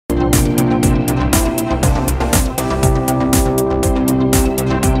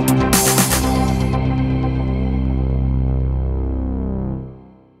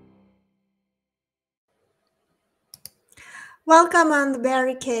Welcome on the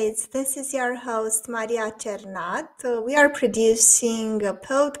barricades. This is your host, Maria Cernat. We are producing a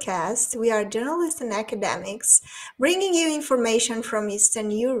podcast. We are journalists and academics bringing you information from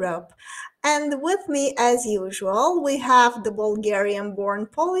Eastern Europe. And with me, as usual, we have the Bulgarian born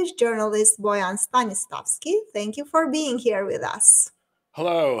Polish journalist Boyan Stanislavski. Thank you for being here with us.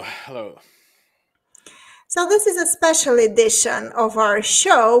 Hello. So this is a special edition of our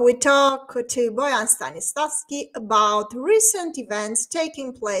show. We talk to Boyan Stanislavski about recent events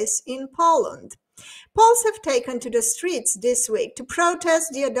taking place in Poland. Poles have taken to the streets this week to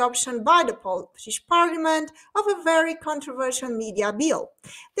protest the adoption by the Polish parliament of a very controversial media bill.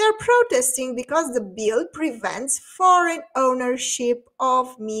 They are protesting because the bill prevents foreign ownership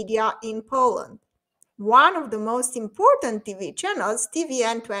of media in Poland. One of the most important TV channels,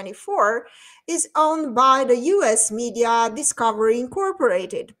 TVN24, is owned by the US media Discovery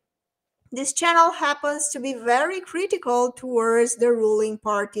Incorporated. This channel happens to be very critical towards the ruling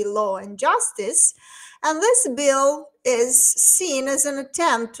party Law and Justice, and this bill is seen as an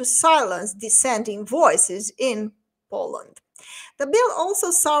attempt to silence dissenting voices in Poland. The bill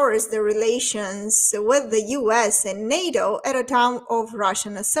also sours the relations with the US and NATO at a time of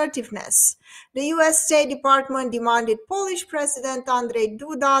Russian assertiveness. The US State Department demanded Polish President Andrzej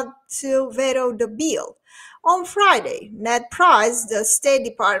Duda to veto the bill. On Friday, Ned Price, the State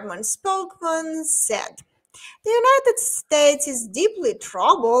Department spokesman, said, "The United States is deeply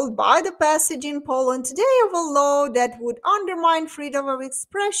troubled by the passage in Poland today of a law that would undermine freedom of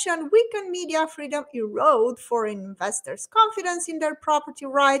expression, weaken media freedom, erode foreign investors' confidence in their property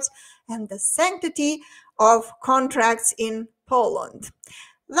rights, and the sanctity of contracts in Poland."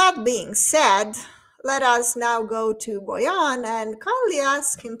 That being said, let us now go to Boyan and kindly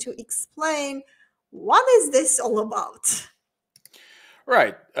ask him to explain what is this all about.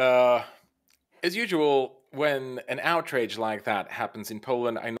 Right. As usual, when an outrage like that happens in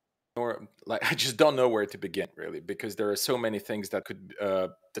Poland, I just don't know where to begin, really, because there are so many things that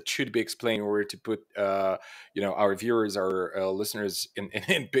should be explained in order to put our viewers, our listeners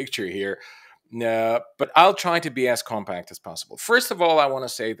in picture here. But I'll try to be as compact as possible. First of all, I want to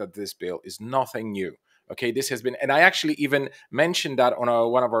say that this bill is nothing new. Okay, this has been, and I actually even mentioned that on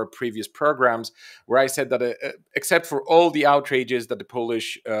one of our previous programs, where I said that except for all the outrages that the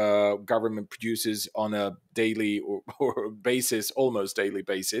Polish government produces on a daily or basis, almost daily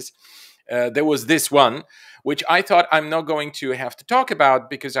basis, there was this one, which I thought I'm not going to have to talk about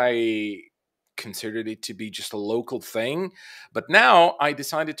because I considered it to be just a local thing. But now I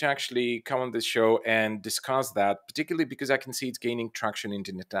decided to actually come on this show and discuss that, particularly because I can see it's gaining traction in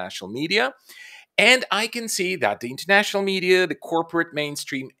international media. And I can see that the international media, the corporate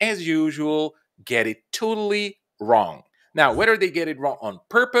mainstream, as usual, get it totally wrong. Now, whether they get it wrong on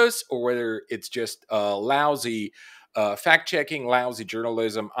purpose or whether it's just lousy fact checking, lousy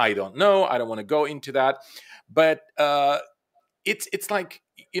journalism, I don't know. I don't want to go into that. But it's like,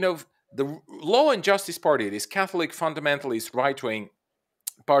 the Law and Justice Party, this Catholic fundamentalist right wing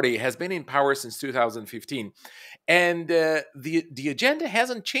party, has been in power since 2015, and the agenda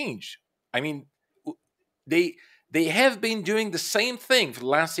hasn't changed. I mean, they they have been doing the same thing for the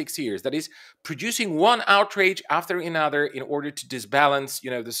last 6 years. That is, producing one outrage after another in order to disbalance,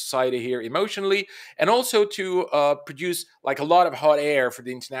 the society here emotionally, and also to produce like a lot of hot air for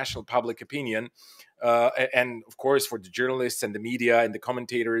the international public opinion, and of course for the journalists and the media and the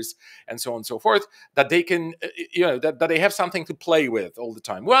commentators and so on and so forth, that they can, that they have something to play with all the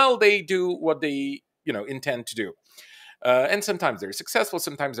time while they do what they, intend to do. And sometimes they're successful,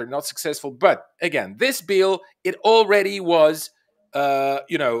 sometimes they're not successful. But again, this bill, it already was,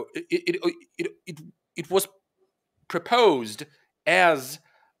 it was proposed as,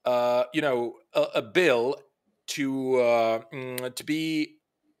 a bill to be,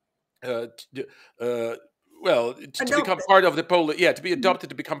 to, to become Adopted. part of the Polish, yeah, to be adopted,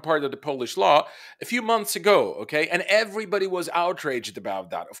 to become part of the Polish law a few months ago. Okay, and everybody was outraged about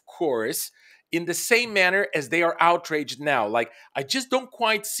that, of course, in the same manner as they are outraged now. Like, I just don't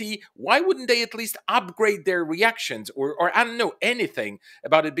quite see why wouldn't they at least upgrade their reactions, or I don't know anything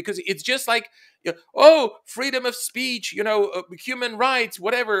about it, because it's just like, oh, freedom of speech, human rights,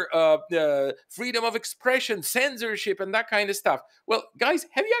 whatever, freedom of expression, censorship, and that kind of stuff. Well, guys,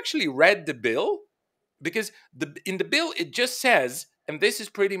 have you actually read the bill? Because in the bill it just says, and this is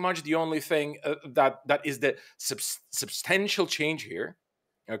pretty much the only thing that is the substantial change here,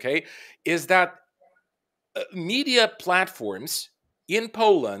 okay, is that media platforms in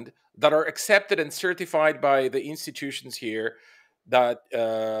Poland that are accepted and certified by the institutions here, that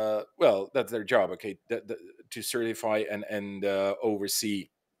that's their job, okay, to certify and oversee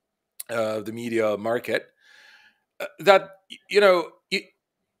the media market, that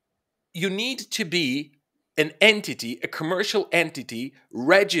you need to be an entity, a commercial entity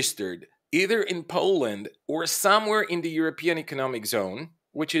registered either in Poland or somewhere in the European Economic Zone,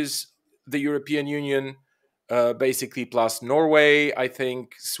 which is the European Union, basically, plus Norway, I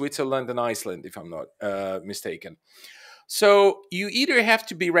think, Switzerland, and Iceland, if I'm not mistaken. So you either have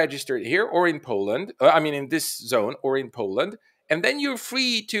to be registered here or in Poland, I mean, in this zone or in Poland, and then you're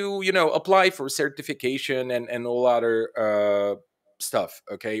free to, apply for certification and all other stuff,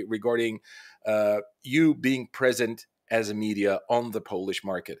 okay, regarding you being present as a media on the Polish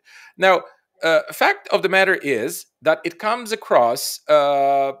market. Now, fact of the matter is that it comes across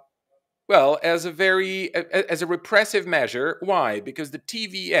well, as a repressive measure. Why? Because the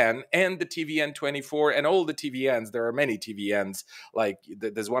TVN and the TVN 24 and all the TVNs, there are many TVNs. Like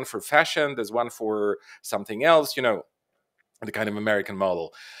there's one for fashion, there's one for something else. The kind of American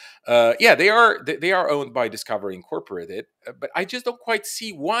model. Yeah, they are owned by Discovery Incorporated, but I just don't quite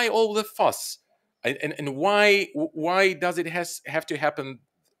see why all the fuss, and why does it have to happen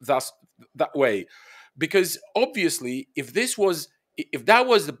thus that way? Because obviously, if that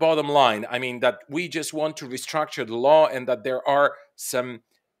was the bottom line, I mean, that we just want to restructure the law and that there are some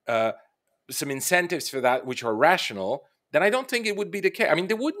incentives for that which are rational, then I don't think it would be the case. I mean,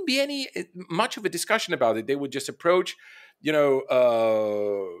 there wouldn't be any much of a discussion about it. They would just approach, the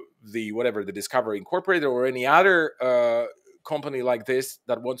Discovery Incorporated or any other company like this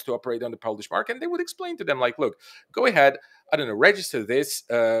that wants to operate on the Polish market, and they would explain to them, like, look, go ahead, I don't know, register this,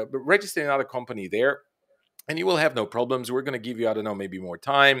 but register another company there, and you will have no problems. We're going to give you, I don't know, maybe more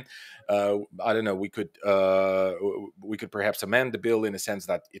time. I don't know. We could perhaps amend the bill in a sense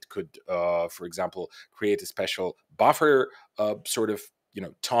that it could, for example, create a special buffer, sort of,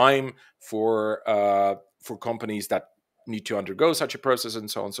 time for companies that need to undergo such a process, and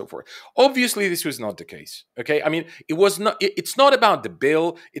so on and so forth. Obviously, this was not the case. Okay, I mean, it was not. It's not about the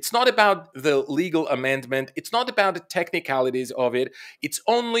bill. It's not about the legal amendment. It's not about the technicalities of it. It's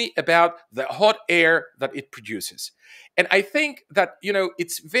only about the hot air that it produces. And I think that,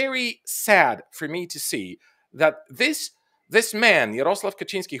 it's very sad for me to see that this man, Jarosław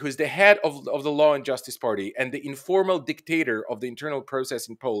Kaczynski, who is the head of the Law and Justice Party and the informal dictator of the internal process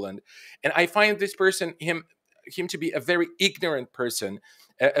in Poland, and I find this person, him to be a very ignorant person,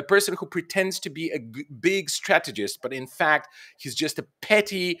 a person who pretends to be a big strategist, but in fact he's just a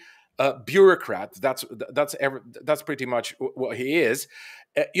petty bureaucrat. That's pretty much what he is.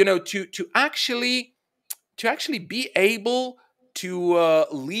 To actually be able to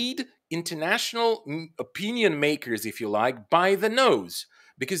lead international opinion makers, if you like, by the nose.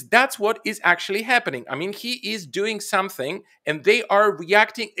 Because that's what is actually happening. I mean, he is doing something and they are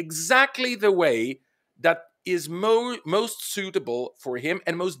reacting exactly the way that is most suitable for him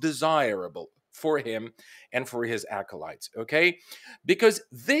and most desirable for him and for his acolytes. Okay, because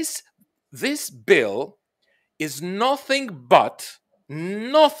this bill is nothing but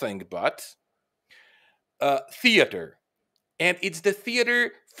theater, and it's the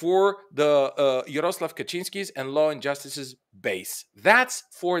theater for the Jarosław Kaczynski's and Law and Justice's base. That's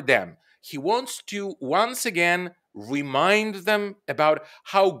for them. He wants to once again remind them about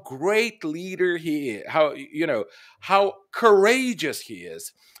how great leader he is, how courageous he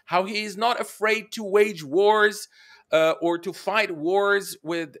is, how he is not afraid to wage wars or to fight wars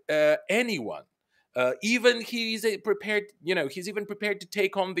with anyone. Even he's prepared, he's even prepared to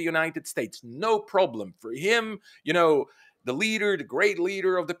take on the United States. No problem for him. The great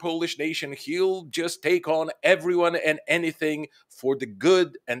leader of the Polish nation, he'll just take on everyone and anything for the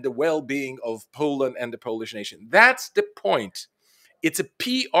good and the well-being of Poland and the Polish nation. That's the point. It's a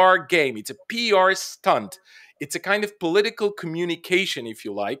PR game. It's a PR stunt. It's a kind of political communication, if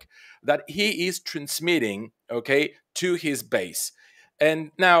you like, that he is transmitting, okay, to his base. And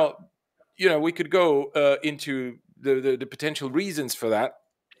now, we could go into the potential reasons for that,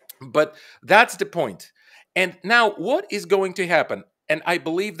 but that's the point. And now, what is going to happen? And I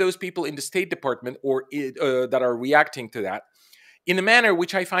believe those people in the State Department or that are reacting to that in a manner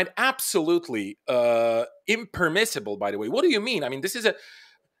which I find absolutely impermissible. By the way, what do you mean? I mean, perhaps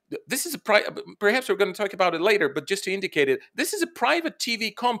we're going to talk about it later, but just to indicate it, this is a private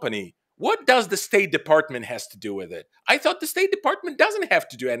TV company. What does the State Department has to do with it? I thought the State Department doesn't have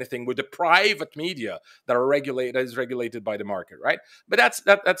to do anything with the private media that is regulated by the market, right? But that's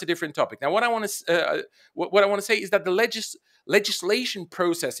a different topic. Now, what I want to say is that the legislation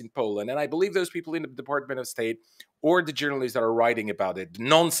process in Poland, and I believe those people in the Department of State or the journalists that are writing about it, the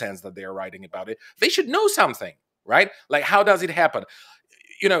nonsense that they are writing about it, they should know something, right? Like, how does it happen?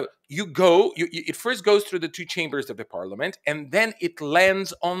 it first goes through the two chambers of the parliament, and then it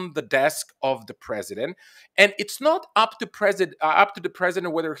lands on the desk of the president. And it's not up to the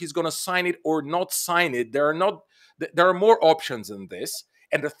president whether he's going to sign it or not sign it. There are more options than this.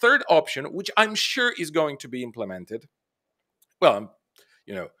 And the third option, which I'm sure is going to be implemented, well,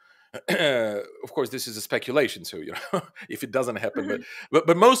 you know, of course, this is a speculation. So, if it doesn't happen,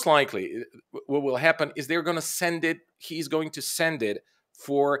 but most likely, what will happen is they're going to send it. He's going to send it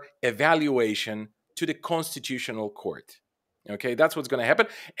for evaluation to the Constitutional Court. Okay, that's what's going to happen.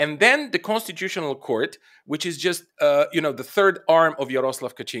 And then the Constitutional Court, which is just the third arm of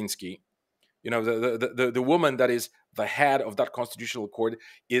Yaroslav Kaczynski, the woman that is the head of that Constitutional Court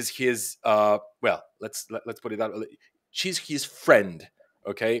is his let's put it out. She's his friend.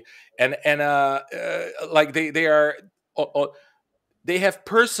 Okay, and like they are, they have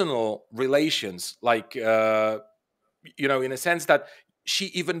personal relations, like in a sense that she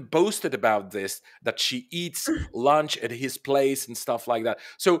even boasted about this, that she eats lunch at his place and stuff like that.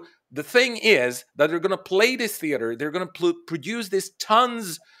 So the thing is that they're going to play this theater. They're going to produce these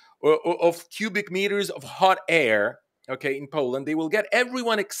tons of cubic meters of hot air. Okay, in Poland, they will get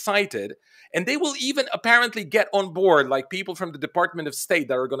everyone excited, and they will even apparently get on board, like people from the Department of State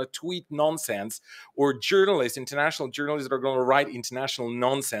that are going to tweet nonsense, or international journalists that are going to write international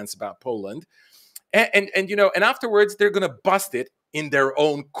nonsense about Poland, and afterwards they're going to bust it in their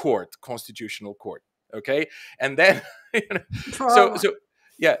own court, Constitutional Court. Okay, and then so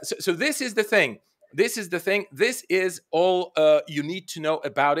this is the thing. This is all you need to know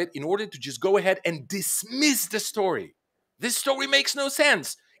about it in order to just go ahead and dismiss the story. This story makes no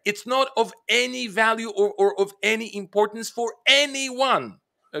sense. It's not of any value or of any importance for anyone,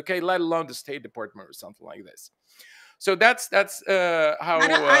 okay, let alone the State Department or something like this. So that's how...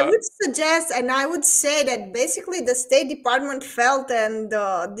 And I would suggest, and I would say that basically the State Department felt, and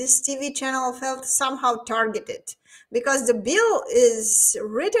this TV channel felt somehow targeted, because the bill is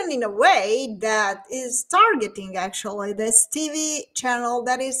written in a way that is targeting actually this TV channel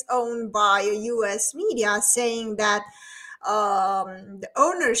that is owned by a US media, saying that the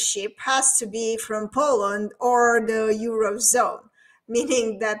ownership has to be from Poland or the Eurozone,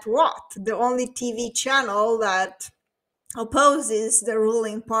 meaning that the only TV channel that opposes the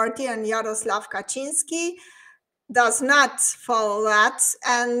ruling party and Yaroslav Kaczynski does not follow that,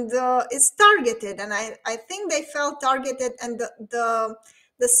 and is targeted. And I think they felt targeted, and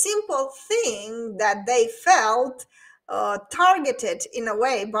the simple thing that they felt targeted in a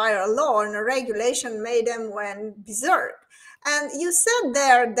way by a law and a regulation made them went berserk. And you said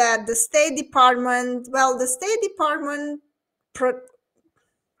there that the State Department,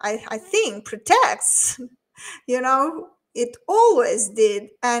 I think protects, it always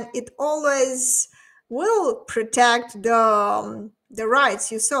did, and it always will protect the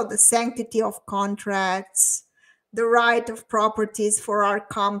rights. You saw the sanctity of contracts, the right of properties for our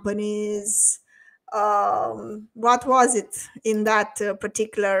companies. What was it in that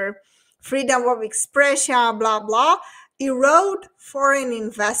particular freedom of expression, blah, blah, erode foreign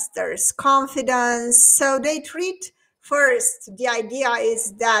investors' confidence. So they treat first, the idea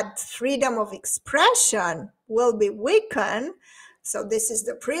is that freedom of expression will be weakened. So this is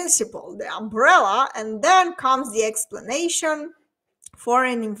the principle, the umbrella, and then comes the explanation: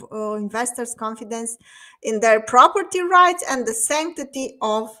 foreign investors' confidence in their property rights and the sanctity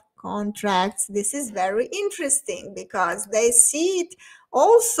of contracts. This is very interesting because they see it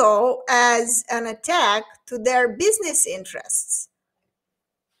also as an attack to their business interests.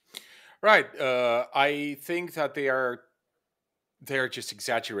 Right. I think that they're just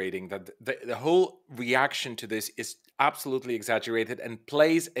exaggerating. That the whole reaction to this is absolutely exaggerated and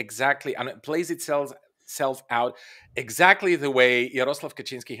plays itself out exactly the way Yaroslav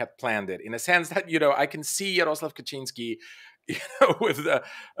Kaczynski had planned it. In a sense that I can see Yaroslav Kaczynski, with the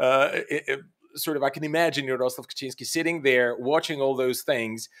I can imagine Yaroslav Kaczynski sitting there watching all those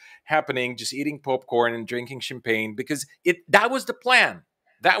things happening, just eating popcorn and drinking champagne, because that was the plan.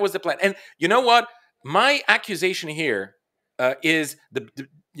 That was the plan. And you know what? My accusation here is the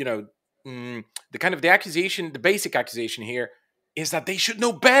basic accusation here is that they should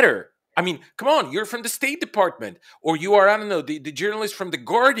know better. I mean, come on, you're from the State Department, or you are, I don't know, the journalist from The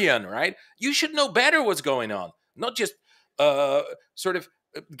Guardian, right? You should know better what's going on, not just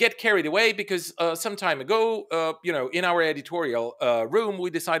get carried away because some time ago, in our editorial room, we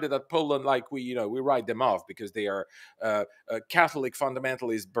decided that Poland, we write them off because they are Catholic,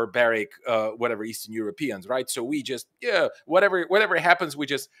 fundamentalist, barbaric, whatever, Eastern Europeans, right? So we just, whatever happens, we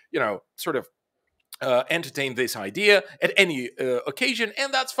just, entertain this idea at any occasion,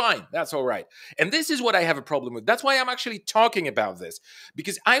 and that's fine. That's all right. And this is what I have a problem with. That's why I'm actually talking about this,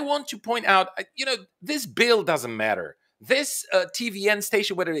 because I want to point out, this bill doesn't matter. This TVN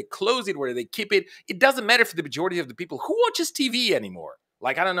station, whether they close it, whether they keep it, it doesn't matter for the majority of the people who watches TV anymore.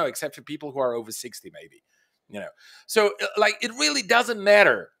 Like, I don't know, except for people who are over 60, maybe. So like, it really doesn't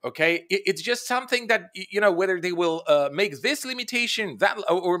matter. Okay, it's just something that, whether they will make this limitation, that,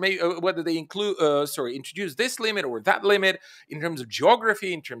 or maybe whether they introduce this limit or that limit in terms of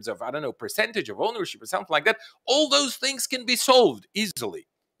geography, in terms of, I don't know, percentage of ownership or something like that. All those things can be solved easily.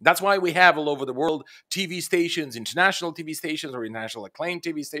 That's why we have all over the world TV stations, international TV stations, or international acclaimed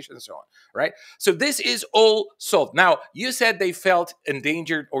TV stations, and so on, right? So this is all solved. Now, you said they felt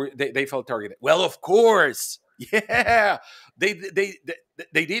endangered, or they felt targeted. Well, of course. Yeah, they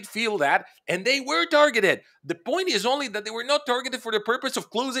did feel that, and they were targeted. The point is only that they were not targeted for the purpose of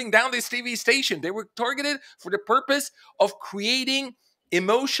closing down this TV station. They were targeted for the purpose of creating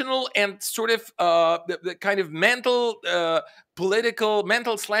emotional and sort of the kind of mental political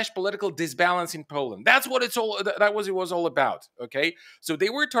disbalance in Poland. That's what it was all about. Okay, so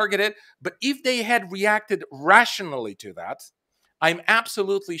they were targeted, but if they had reacted rationally to that, I'm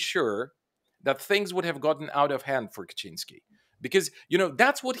absolutely sure that things would have gotten out of hand for Kaczynski. Because,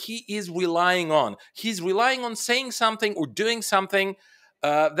 that's what he is relying on. He's relying on saying something or doing something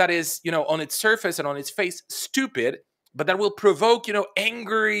that is, on its surface and on its face, stupid, but that will provoke,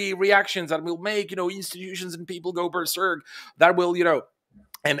 angry reactions, that will make, institutions and people go berserk, that will,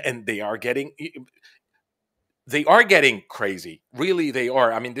 and they are getting crazy. Really, they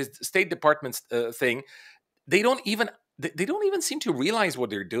are. I mean, this State Department's thing, they don't even seem to realize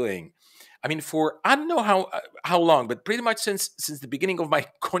what they're doing. I mean, for I don't know how long, but pretty much since the beginning of my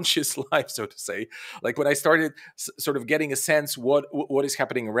conscious life, so to say, like when I started sort of getting a sense what is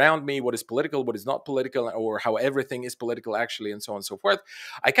happening around me, what is political, what is not political, or how everything is political actually, and so on and so forth.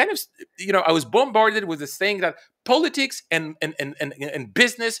 I kind of, I was bombarded with this thing that politics and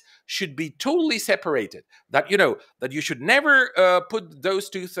business should be totally separated. That that you should never put those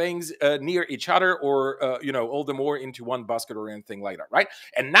two things near each other, or all the more into one basket or anything like that, right?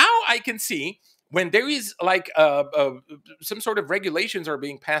 And now I can see when there is like some sort of regulations are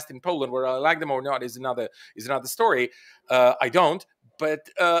being passed in Poland, whether I like them or not is another story. I don't, but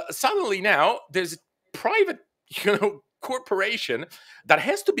suddenly now there's a private, corporation that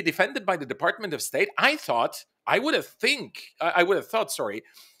has to be defended by the Department of State. I would have thought, sorry,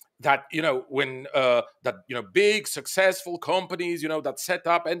 that when big successful companies that set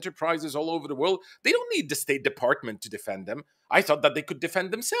up enterprises all over the world, they don't need the State Department to defend them. I thought that they could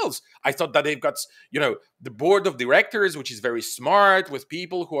defend themselves. I thought that they've got the board of directors, which is very smart, with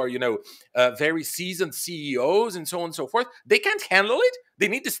people who are very seasoned CEOs and so on and so forth. They can't handle it. They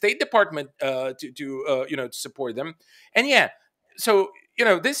need the State Department to support them. And yeah, so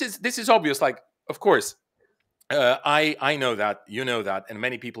this is obvious. Like, of course. I know that, that, and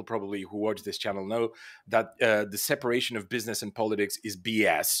many people probably who watch this channel know that the separation of business and politics is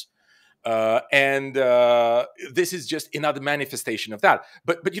BS. And this is just another manifestation of that.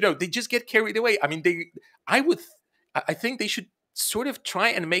 But they just get carried away. I mean, I think they should sort of try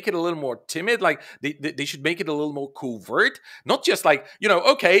and make it a little more timid. Like they should make it a little more covert, not just like,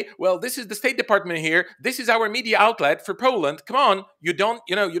 okay, well, this is the State Department here. This is our media outlet for Poland. Come on, you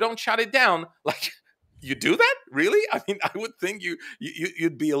don't shut it down. Like, you do that? Really? I mean, I would think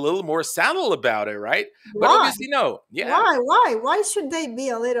you'd be a little more subtle about it, right? Why? But obviously, no. Yeah. Why should they be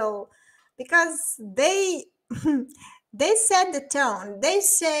a little? Because they they set the tone. They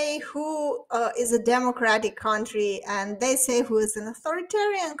say who is a democratic country, and they say who is an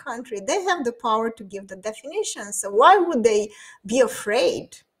authoritarian country. They have the power to give the definition. So why would they be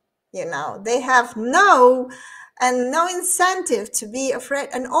afraid? They have no incentive to be afraid,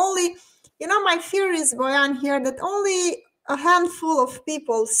 and only. My fear is, Boyan, here, that only a handful of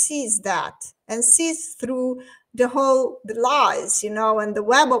people sees that and sees through the lies, and the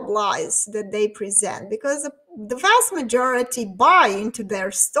web of lies that they present, because the vast majority buy into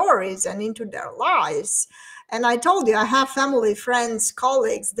their stories and into their lies. And I told you, I have family, friends,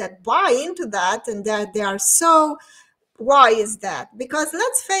 colleagues that buy into that, and that they are so, why is that? Because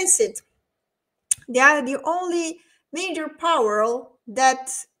let's face it, they are the only major power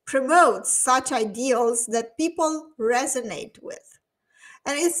that promotes such ideals that people resonate with.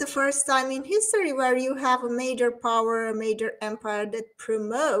 And it's the first time in history where you have a major power, a major empire that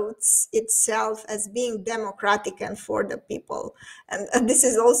promotes itself as being democratic and for the people. And this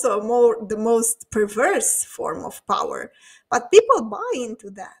is also the most perverse form of power. But people buy into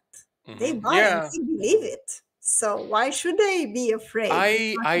that. Mm-hmm. They buy and they believe it. So why should they be afraid?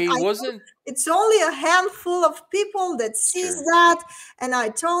 I wasn't It's only a handful of people that sees True. that. And I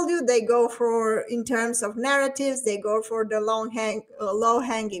told you, they go for, in terms of narratives, they go for the low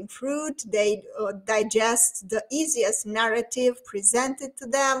hanging fruit. They digest the easiest narrative presented to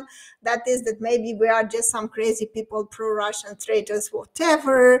them. That is that maybe we are just some crazy people, pro-Russian traitors,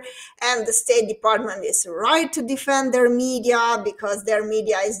 whatever. And the State Department is right to defend their media because their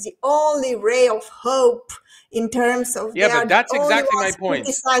media is the only ray of hope in terms of Yeah, they are but the that's only exactly my ones point.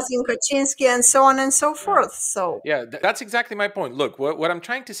 criticizing Kaczynski and so on and so forth. So Yeah, that's exactly my point. Look, what I'm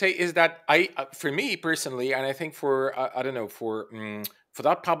trying to say is that for me personally, and I think for I don't know, for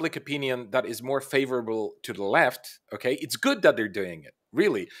that public opinion that is more favorable to the left, okay, it's good that they're doing it,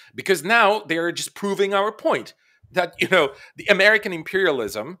 really, because now they are just proving our point that the American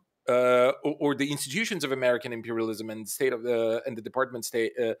imperialism. Or the institutions of American imperialism and the Department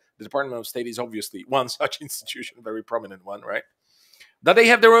of State is obviously one such institution, a very prominent one, right? That they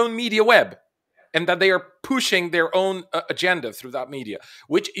have their own media web, and that they are pushing their own agenda through that media.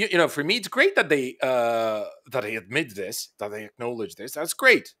 Which for me, it's great that they admit this, that they acknowledge this. That's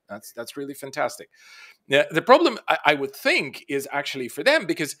great. That's really fantastic. Now, the problem I would think is actually for them,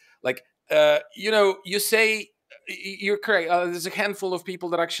 because like you say you're correct. There's a handful of people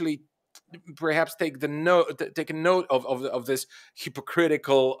that actually perhaps take a note of this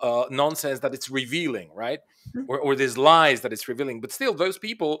hypocritical nonsense that it's revealing, right? Or these lies that it's revealing. But still, those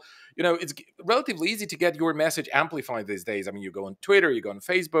people, it's relatively easy to get your message amplified these days. I mean, you go on Twitter, you go on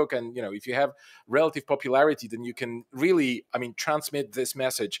Facebook, and if you have relative popularity, then you can really, transmit this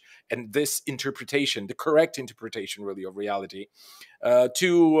message and this interpretation, the correct interpretation, really, of reality,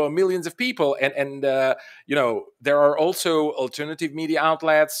 to millions of people. And there are also alternative media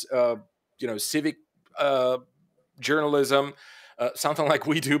outlets, civic journalism, something like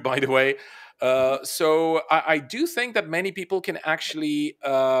we do, by the way. So I do think that many people can actually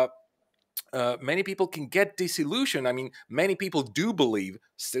many people can get disillusioned. I mean, many people do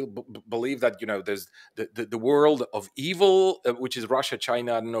still believe that there's the world of evil, which is Russia,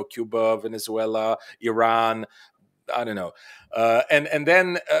 China, I don't know, Cuba, Venezuela, Iran, I don't know, and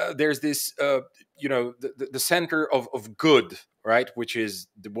then there's this the center of good, right, which is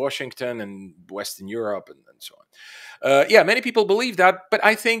the Washington and Western Europe and so on. Yeah, many people believe that, but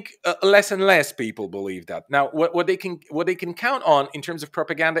I think less and less people believe that. Now, what they can count on in terms of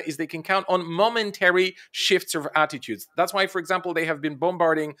propaganda is they can count on momentary shifts of attitudes. That's why, for example, they have been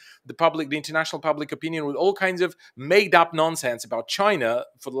bombarding the international public opinion with all kinds of made-up nonsense about China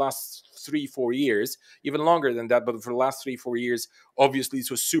for the last 3-4 years, even longer than that, but for the last 3-4 years, obviously this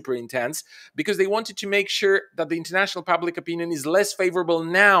was super intense, because they wanted to make sure that the international public opinion is less favorable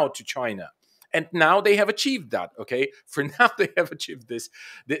now to China. And now they have achieved that. Okay, for now they have achieved this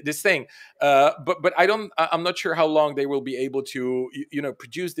thing. But I'm not sure how long they will be able to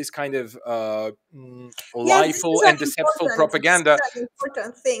produce this kind of yes, this lieful is and deceitful propaganda. This is an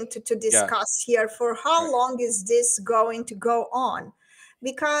important thing to discuss Yeah. here. For how Right. long is this going to go on?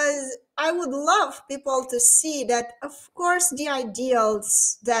 Because I would love people to see that, of course, the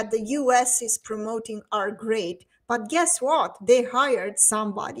ideals that the US is promoting are great. But guess what? They hired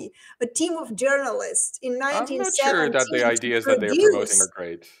somebody, a team of journalists in I'm not sure that the 1917 to ideas that they're promoting are produce.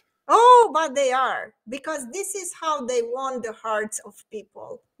 great. Oh, but they are, because this is how they won the hearts of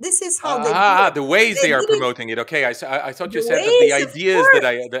people. This is how they did it. The ways They they are did it promoting it. Okay, I thought you the said that the ways, of ideas course.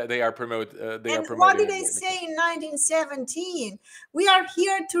 that they are And what promoting did it. they Okay. say in 1917? We are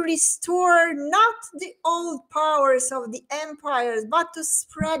here to restore not the old powers of the empires, but to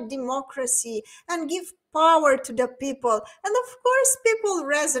spread democracy and give power to the people. And of course, people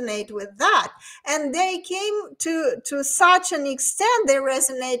resonate with that. And they came to such an extent, they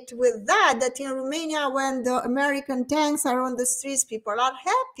resonate with that, that in Romania, when the American tanks are on the streets, people are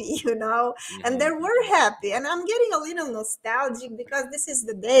happy, and they were happy. And I'm getting a little nostalgic, because this is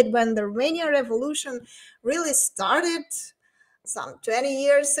the date when the Romanian Revolution really started some 20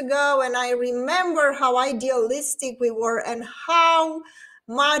 years ago. And I remember how idealistic we were and how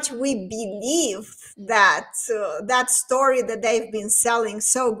much we believed that that story that they've been selling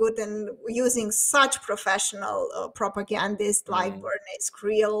so good and using such professional propagandists like Bernays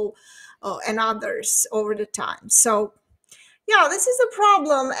Creel and others over the time. So yeah, this is a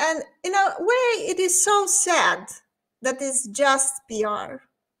problem. And in a way, it is so sad that it's just PR.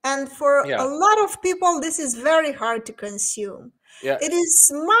 And for a Yeah. lot of people, this is very hard to consume. Yeah. It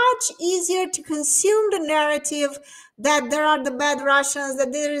is much easier to consume the narrative that there are the bad Russians,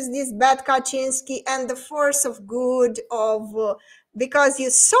 that there is this bad Kaczynski, and the force of good of because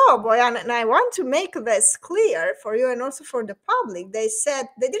you saw, Boyan, and I want to make this clear for you and also for the public. They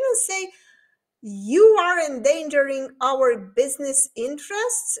didn't say you are endangering our business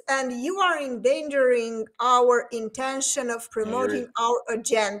interests and you are endangering our intention of Yeah, you're promoting our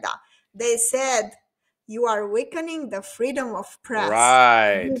agenda. They said you are weakening the freedom of press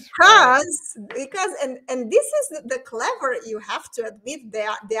right, right. because and this is the clever, you have to admit, they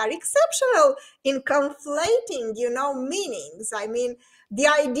are exceptional in conflating, meanings. I mean, the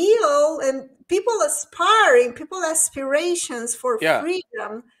ideal and people aspirations for Yeah,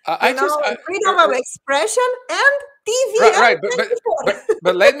 freedom, I just freedom of expression and right, TVN right, but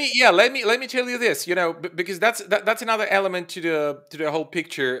 24. let me, yeah, let me tell you this, because that's another element to the whole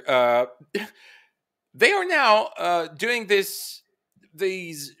picture. They are now doing these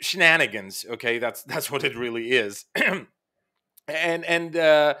shenanigans. Okay, that's what it really is. And in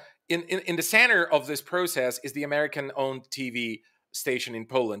the center of this process is the American-owned TV station in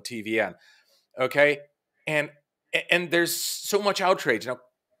Poland, TVN. Okay, and and there's so much outrage now.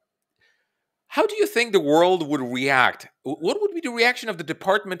 How do you think the world would react? What would be the reaction of the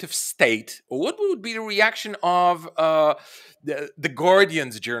Department of State? Or what would be the reaction of the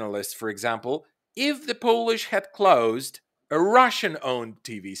Guardian's journalists, for example, if the Polish had closed a Russian-owned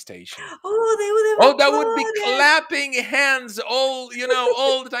TV station? Oh, they would Oh, have that would be applauded. clapping hands all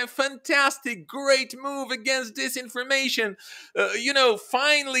the time. Fantastic, great move against disinformation.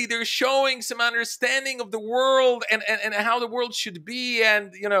 Finally they're showing some understanding of the world and how the world should be,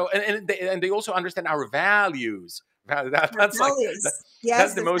 and they also understand our values. The That's like values. that's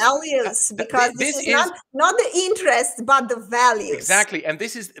Yes, the the most. values, because this This is is not the interest, but the values. exactly, and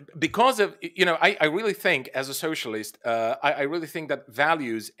this is because of, I really think, as a socialist, I really think that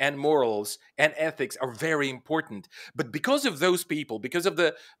values and morals and ethics are very important. But because of those people, because of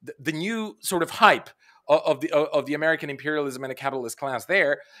the new sort of hype of the American imperialism and the capitalist class,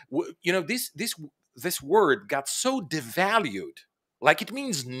 this word got so devalued, like it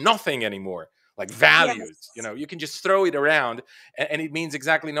means nothing anymore. Like values, Yes. you can just throw it around, and it means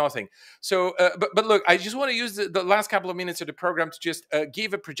exactly nothing. So, but look, I just want to use the last couple of minutes of the program to just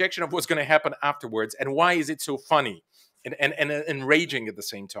give a projection of what's going to happen afterwards, and why is it so funny and enraging at the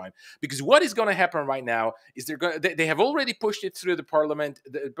same time. Because what is going to happen right now is they have already pushed it through the parliament,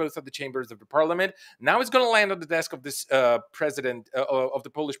 both of the chambers of the parliament. Now it's going to land on the desk of this president of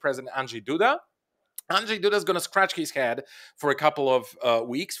the Polish president, Andrzej Duda. Andrzej Duda is going to scratch his head for a couple of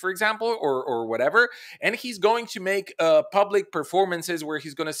weeks, for example, or whatever, and he's going to make public performances where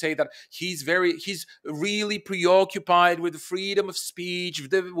he's going to say that he's really preoccupied with freedom of speech,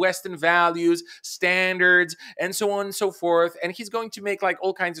 the Western values, standards, and so on and so forth. And he's going to make like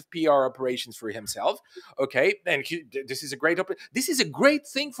all kinds of PR operations for himself. Okay, and this is a this is a great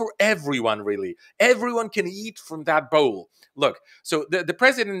thing for everyone. Really, everyone can eat from that bowl. Look, so the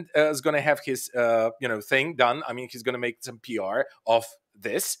president is going to have his thing done. I mean, he's going to make some PR of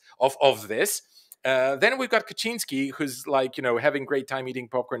this. Then we've got Kaczynski, who's like, having great time eating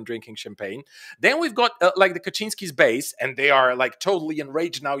popcorn, drinking champagne. Then we've got like the Kaczynski's base, and they are like totally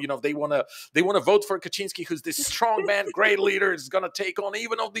enraged now. They wanna vote for Kaczynski, who's this strong man, great leader, is gonna take on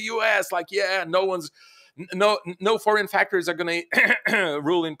even of the U.S. Like, yeah, no foreign factors are going to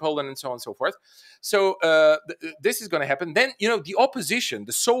rule in Poland, and so on and so forth. So this is going to happen. Then, the opposition,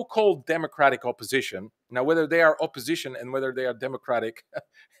 the so-called democratic opposition. Now, whether they are opposition and whether they are democratic,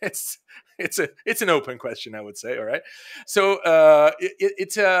 it's an open question, I would say. All right. So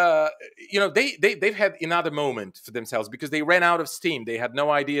they've had another moment for themselves because they ran out of steam. They had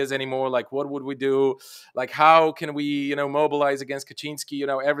no ideas anymore. Like, what would we do? Like, how can we mobilize against Kaczynski?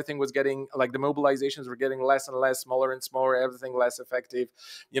 Everything was getting, like, the mobilizations were getting less and less, smaller and smaller, everything less effective.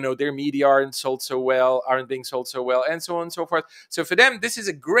 Their media aren't being sold so well, and so on and so forth. So for them, this is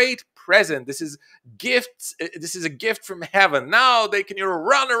a great present. This is gifts. This is a gift from heaven. Now they can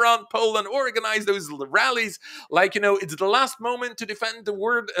run around Poland, organize those rallies. Like, it's the last moment to defend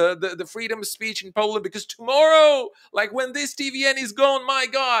the freedom of speech in Poland, because tomorrow, like when this TVN is gone, my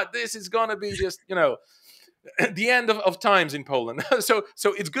God, this is gonna be just the end of times in Poland. So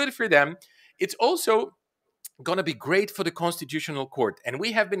it's good for them. It's also going to be great for the Constitutional Court. And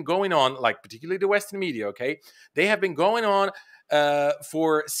we have been going on, like particularly the Western media, okay? They have been going on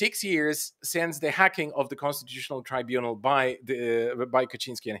for 6 years since the hacking of the Constitutional Tribunal by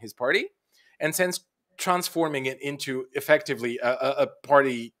Kaczynski and his party, and since transforming it into effectively a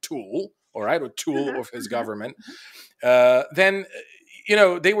party tool, all right, or tool of his government. Then,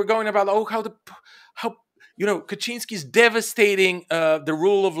 they were going about, how Kaczynski is devastating the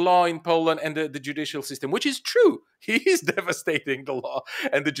rule of law in Poland and the judicial system, which is true. He is devastating the law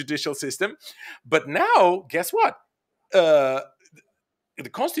and the judicial system. But now, guess what? the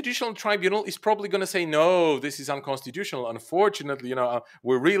Constitutional Tribunal is probably going to say, no, this is unconstitutional. Unfortunately,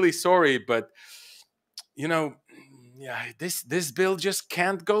 we're really sorry, but yeah, this bill just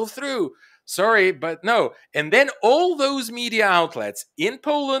can't go through. Sorry, but no. And then all those media outlets in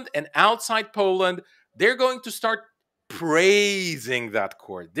Poland and outside Poland, they're going to start praising that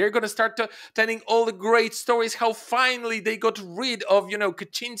court. They're going to start telling all the great stories, how finally they got rid of,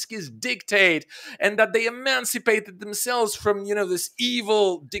 Kaczynski's dictate, and that they emancipated themselves from, this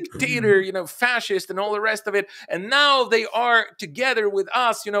evil dictator, fascist and all the rest of it. And now they are together with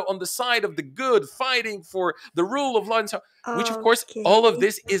us, on the side of the good, fighting for the rule of law. And so, which of course, all of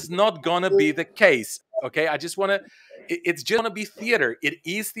this is not going to be the case. Okay, I just want to, it's just going to be theater. It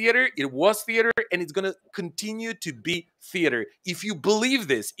is theater, it was theater, and it's going to continue to be theater. If you believe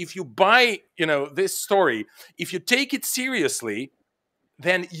this, if you buy, this story, if you take it seriously,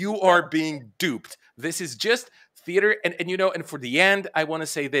 then you are being duped. This is just theater. And for the end, I want to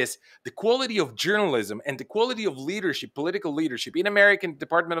say this: the quality of journalism and the quality of leadership, political leadership in American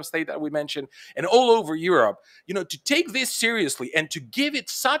Department of State that we mentioned, and all over Europe, to take this seriously and to give it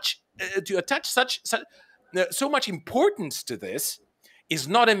to attach so much importance to this is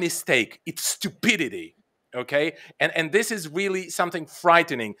not a mistake. It's stupidity. Okay. And this is really something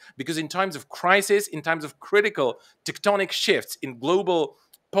frightening, because in times of crisis, in times of critical tectonic shifts in global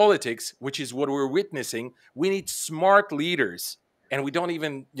politics, which is what we're witnessing, we need smart leaders. And we don't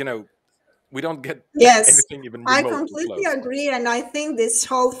even, we don't get anything even remotely I completely close. agree. And I think this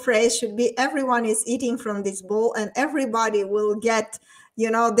whole phrase should be everyone is eating from this bowl, and everybody will get,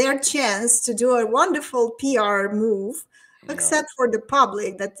 their chance to do a wonderful PR move. Except for the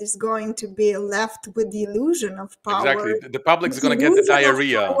public, that is going to be left with the illusion of power. Exactly. The public's going to get the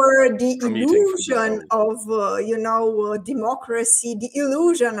diarrhea. The illusion of, democracy, the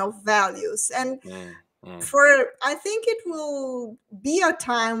illusion of values. And I think it will be a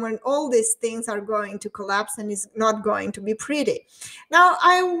time when all these things are going to collapse, and it's not going to be pretty. Now,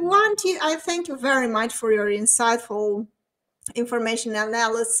 I thank you very much for your insightful information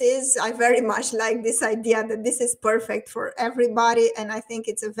analysis. I very much like this idea that this is perfect for everybody, and I think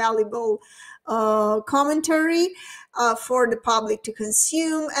it's a valuable commentary for the public to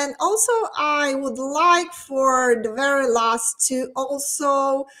consume. And also, I would like for the very last to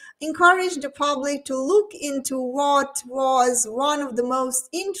also encourage the public to look into what was one of the most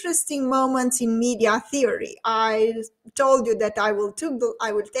interesting moments in media theory. I told you that I will take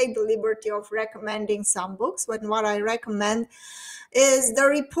the liberty of recommending some books, but what I recommend is the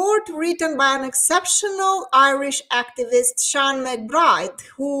report written by an exceptional Irish activist, Sean McBride,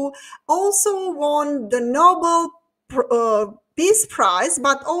 who also won the Nobel Peace Prize,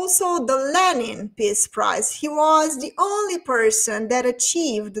 but also the Lenin Peace Prize. He was the only person that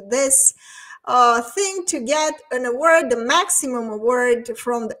achieved this thing to get an award, the maximum award,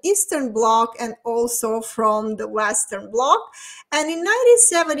 from the Eastern Bloc and also from the Western Bloc. And in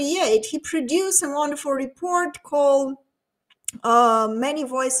 1978, he produced a wonderful report called Many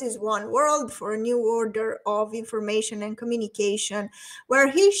Voices, One World, for a New Order of Information and Communication,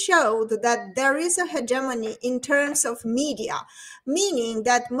 where he showed that there is a hegemony in terms of media, meaning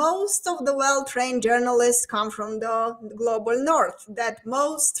that most of the well-trained journalists come from the global north, that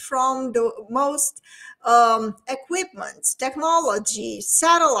most equipments, technology,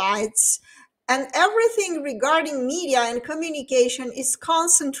 satellites, and everything regarding media and communication is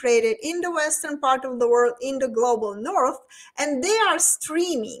concentrated in the western part of the world, in the global north, and they are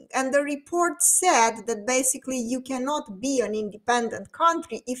streaming. And the report said that basically you cannot be an independent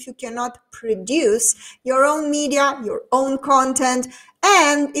country if you cannot produce your own media, your own content,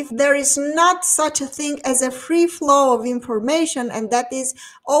 and if there is not such a thing as a free flow of information, and that is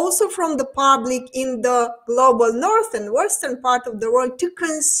also from the public in the global north and western part of the world to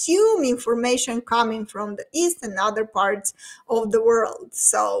consume information coming from the east and other parts of the world.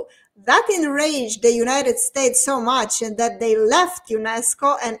 So that enraged the United States so much, and that they left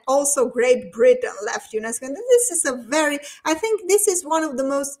UNESCO, and also Great Britain left UNESCO. And I think this is one of the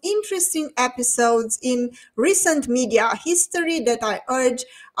most interesting episodes in recent media history that I urge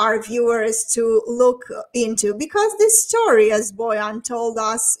our viewers to look into, because this story, as Bojan told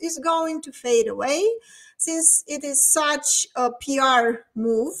us, is going to fade away, since it is such a PR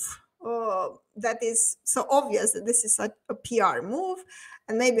move. That is so obvious that this is a PR move,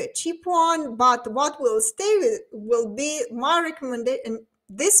 and maybe a cheap one, but what will stay with will be my recommendation,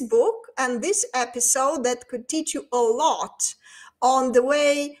 this book and this episode, that could teach you a lot on the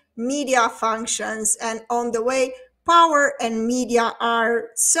way media functions and on the way power and media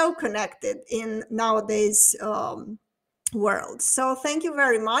are so connected in nowadays world. So thank you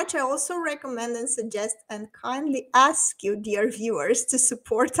very much. I also recommend and suggest and kindly ask you, dear viewers, to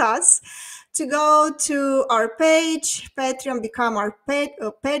support us, to go to our page, Patreon, become our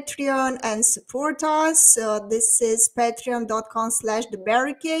Patreon and support us. This is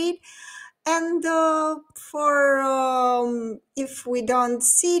patreon.com/thebarricade. And if we don't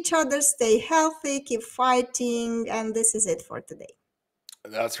see each other, stay healthy, keep fighting. And this is it for today.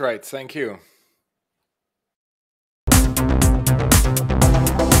 That's right. Thank you.